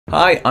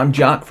Hi, I'm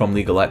Jack from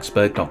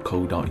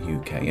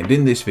legalexpert.co.uk, and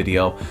in this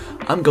video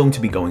I'm going to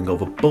be going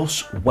over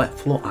bus wet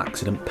floor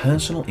accident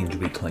personal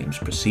injury claims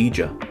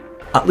procedure.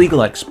 At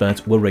Legal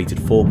Expert, we're rated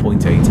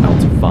 4.8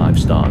 out of 5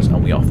 stars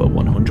and we offer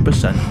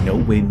 100% no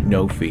win,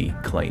 no fee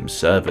claims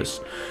service,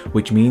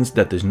 which means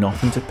that there's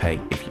nothing to pay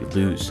if you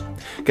lose.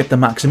 Get the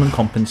maximum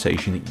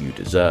compensation that you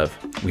deserve.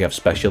 We have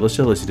specialist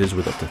solicitors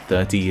with up to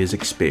 30 years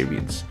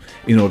experience.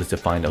 In order to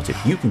find out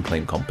if you can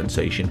claim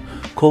compensation,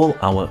 call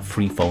our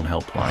free phone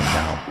helpline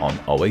now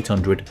on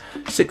 0800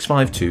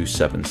 652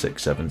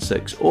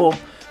 7676 or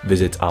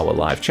visit our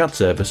live chat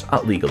service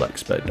at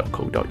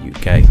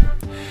legalexpert.co.uk.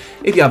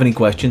 If you have any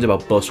questions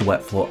about bus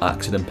wet floor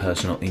accident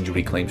personal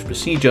injury claims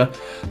procedure,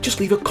 just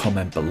leave a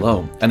comment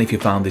below. And if you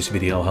found this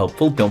video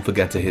helpful, don't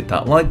forget to hit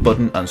that like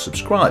button and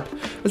subscribe,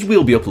 as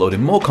we'll be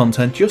uploading more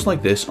content just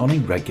like this on a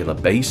regular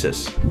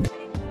basis.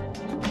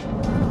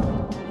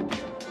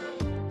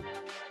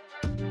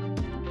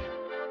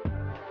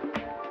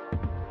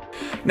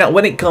 Now,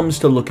 when it comes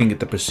to looking at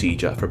the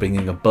procedure for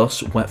bringing a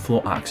bus wet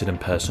floor accident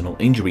personal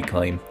injury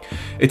claim,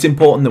 it's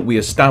important that we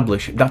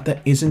establish that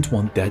there isn't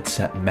one dead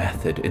set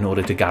method in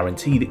order to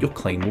guarantee that your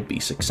claim will be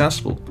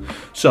successful.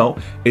 So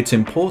it's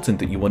important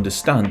that you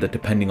understand that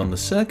depending on the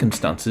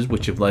circumstances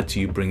which have led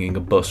to you bringing a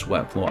bus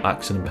wet floor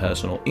accident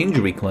personal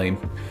injury claim,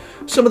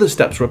 some of the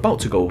steps we're about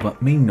to go over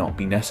may not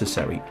be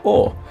necessary,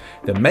 or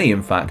there may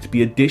in fact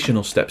be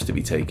additional steps to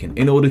be taken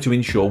in order to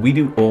ensure we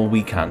do all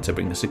we can to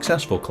bring a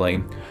successful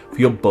claim for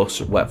your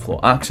bus wet floor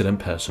accident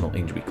personal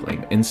injury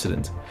claim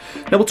incident.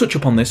 Now, we'll touch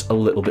upon this a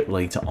little bit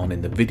later on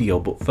in the video,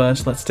 but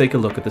first let's take a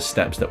look at the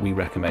steps that we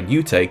recommend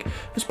you take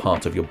as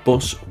part of your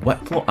bus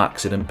wet floor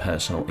accident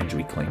personal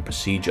injury claim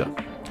procedure.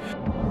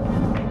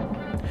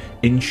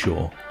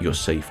 Ensure your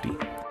safety.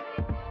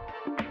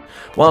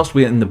 Whilst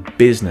we're in the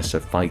business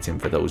of fighting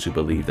for those who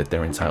believe that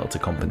they're entitled to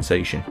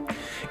compensation,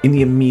 in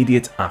the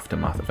immediate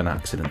aftermath of an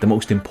accident, the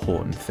most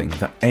important thing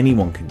that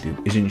anyone can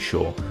do is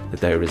ensure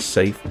that they are as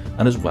safe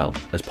and as well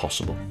as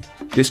possible.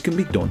 This can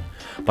be done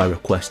by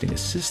requesting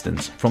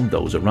assistance from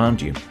those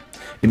around you.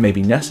 It may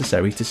be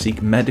necessary to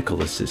seek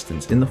medical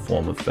assistance in the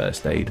form of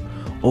first aid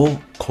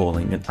or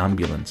calling an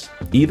ambulance.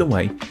 Either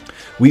way,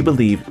 we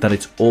believe that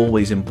it's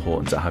always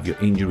important to have your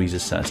injuries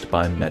assessed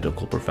by a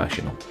medical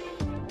professional.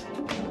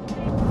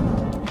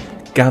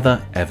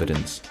 Gather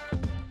evidence.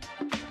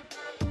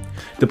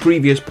 The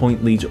previous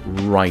point leads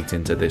right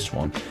into this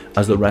one,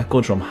 as the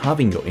records from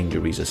having your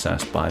injuries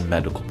assessed by a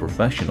medical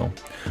professional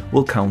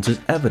will count as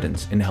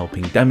evidence in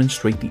helping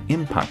demonstrate the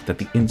impact that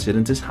the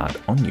incident has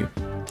had on you.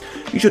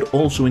 You should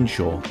also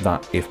ensure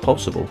that, if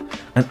possible,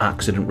 an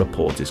accident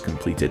report is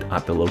completed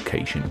at the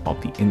location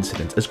of the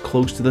incident as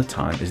close to the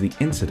time as the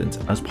incident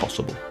as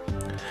possible.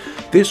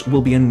 This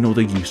will be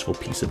another useful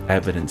piece of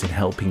evidence in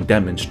helping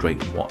demonstrate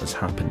what has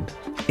happened.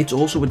 It's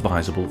also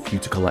advisable for you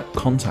to collect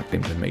contact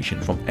information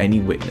from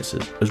any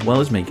witnesses, as well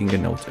as making a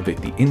note of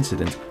if the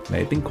incident may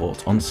have been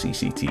caught on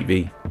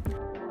CCTV.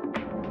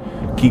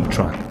 Keep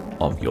track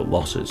of your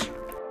losses.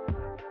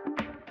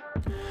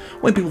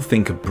 When people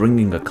think of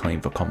bringing a claim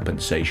for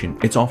compensation,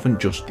 it's often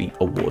just the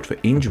award for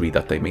injury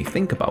that they may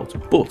think about,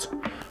 but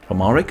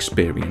from our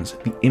experience,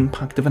 the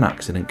impact of an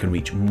accident can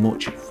reach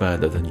much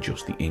further than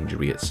just the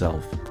injury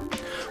itself.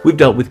 We've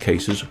dealt with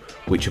cases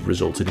which have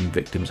resulted in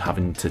victims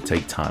having to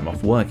take time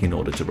off work in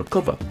order to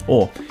recover,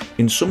 or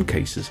in some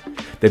cases,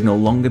 they've no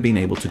longer been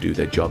able to do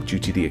their job due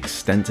to the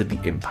extent of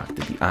the impact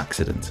of the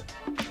accident.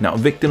 Now, a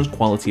victim's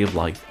quality of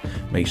life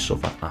may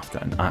suffer after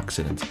an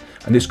accident,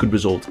 and this could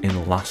result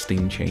in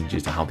lasting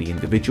changes to how the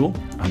individual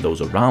and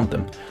those around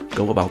them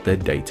go about their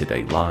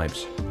day-to-day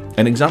lives.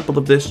 An example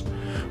of this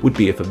would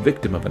be if a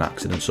victim of an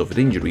accident suffered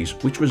injuries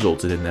which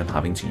resulted in them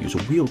having to use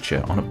a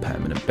wheelchair on a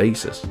permanent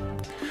basis.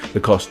 The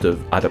cost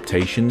of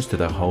adaptations to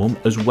their home,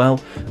 as well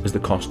as the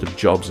cost of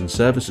jobs and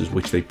services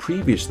which they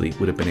previously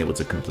would have been able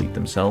to complete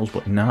themselves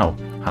but now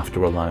have to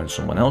rely on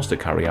someone else to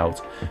carry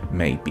out,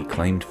 may be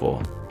claimed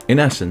for. In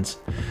essence,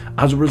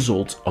 as a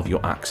result of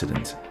your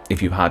accident,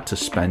 if you had to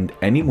spend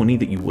any money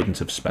that you wouldn't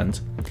have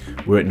spent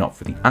were it not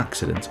for the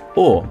accident,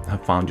 or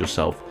have found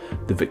yourself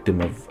the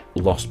victim of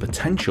lost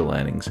potential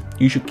earnings,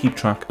 you should keep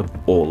track of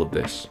all of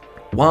this.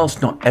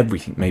 Whilst not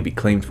everything may be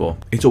claimed for,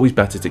 it's always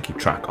better to keep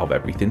track of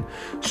everything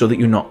so that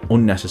you're not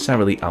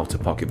unnecessarily out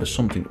of pocket for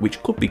something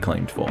which could be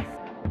claimed for.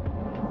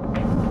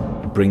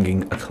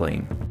 Bringing a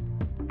claim.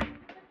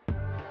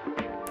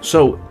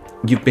 So,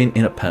 you've been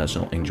in a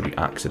personal injury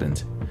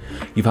accident.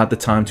 You've had the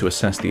time to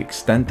assess the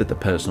extent that the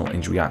personal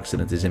injury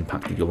accident has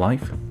impacted your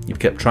life. You've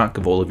kept track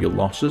of all of your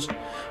losses,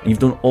 and you've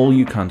done all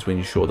you can to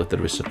ensure that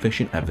there is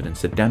sufficient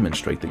evidence to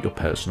demonstrate that your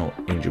personal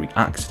injury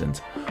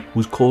accident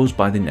was caused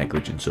by the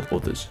negligence of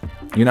others.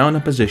 You're now in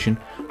a position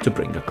to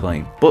bring a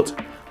claim. But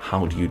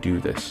how do you do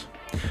this?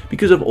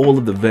 Because of all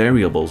of the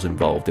variables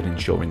involved in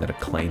ensuring that a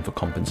claim for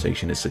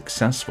compensation is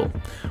successful,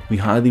 we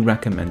highly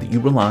recommend that you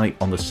rely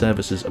on the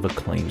services of a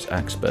claims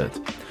expert,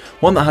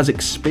 one that has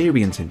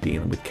experience in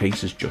dealing with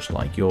cases just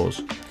like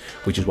yours,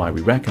 which is why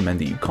we recommend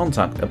that you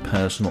contact a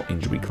personal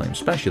injury claim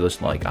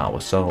specialist like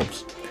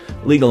ourselves,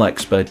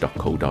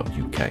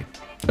 legalexpert.co.uk.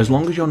 As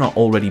long as you're not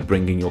already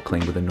bringing your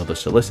claim with another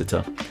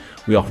solicitor,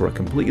 we offer a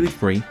completely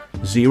free,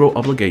 zero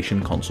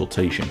obligation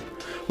consultation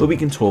where we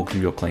can talk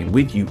through your claim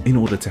with you in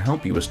order to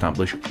help you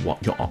establish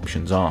what your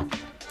options are.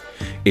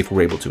 If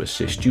we're able to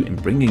assist you in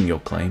bringing your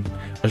claim,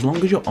 as long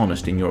as you're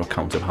honest in your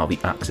account of how the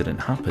accident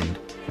happened,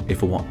 if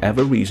for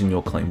whatever reason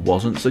your claim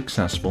wasn't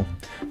successful,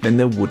 then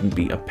there wouldn't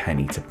be a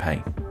penny to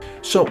pay.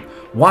 So,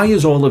 why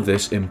is all of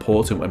this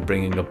important when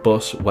bringing a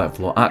bus, wet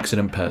floor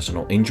accident,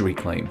 personal injury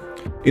claim?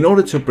 In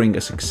order to bring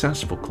a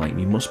successful claim,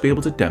 you must be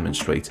able to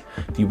demonstrate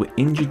that you were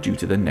injured due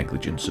to the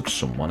negligence of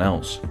someone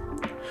else.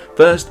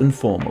 First and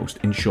foremost,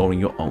 ensuring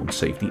your own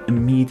safety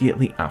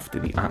immediately after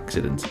the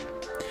accident.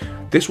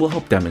 This will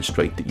help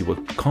demonstrate that you were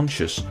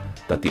conscious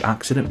that the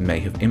accident may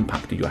have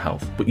impacted your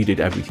health, but you did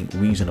everything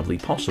reasonably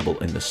possible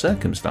in the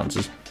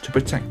circumstances to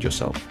protect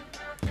yourself.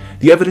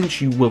 The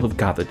evidence you will have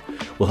gathered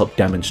will help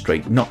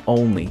demonstrate not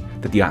only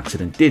that the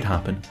accident did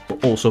happen,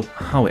 but also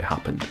how it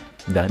happened.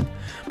 Then,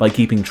 by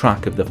keeping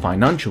track of the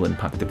financial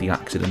impact of the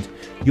accident,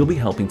 you'll be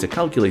helping to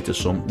calculate a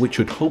sum which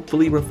should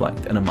hopefully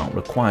reflect an amount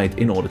required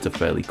in order to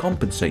fairly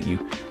compensate you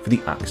for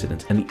the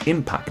accident and the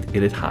impact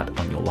it had had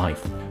on your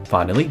life.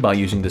 Finally, by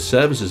using the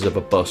services of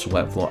a bus,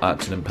 wet floor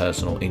accident,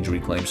 personal injury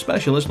claim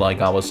specialist like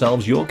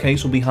ourselves, your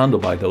case will be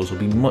handled by those who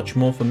will be much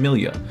more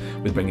familiar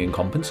with bringing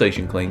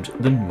compensation claims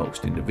than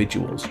most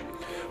individuals.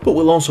 But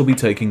we'll also be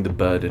taking the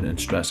burden and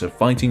stress of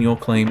fighting your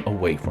claim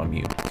away from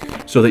you,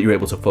 so that you're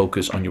able to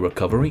focus on your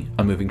recovery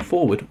and moving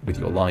forward with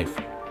your life.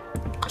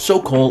 So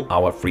call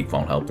our free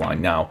phone helpline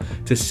now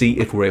to see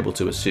if we're able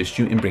to assist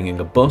you in bringing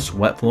a bus,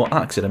 wet floor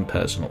accident,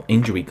 personal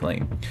injury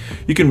claim.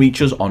 You can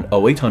reach us on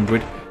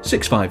 0800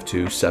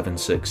 652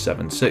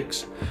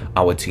 7676.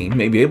 Our team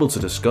may be able to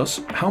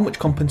discuss how much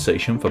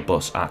compensation for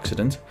bus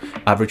accident,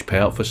 average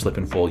payout for slip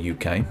and fall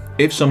UK.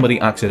 If somebody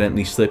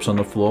accidentally slips on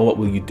the floor, what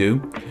will you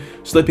do?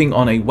 Slipping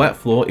on a wet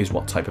floor is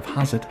what type of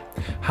hazard?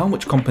 How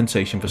much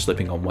compensation for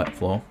slipping on wet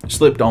floor?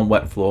 Slipped on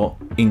wet floor,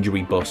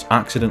 injury bus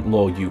accident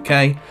law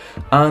UK,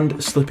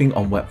 and slipping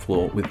on wet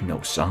floor with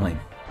no sign.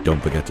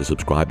 Don't forget to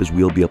subscribe, as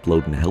we'll be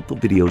uploading helpful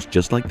videos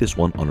just like this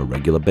one on a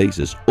regular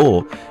basis,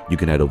 or you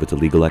can head over to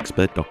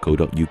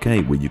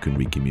legalexpert.co.uk where you can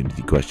read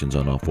community questions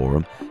on our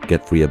forum,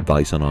 get free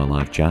advice on our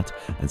live chat,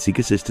 and seek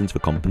assistance for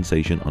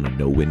compensation on a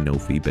no-win,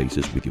 no-fee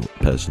basis with your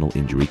personal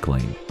injury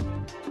claim.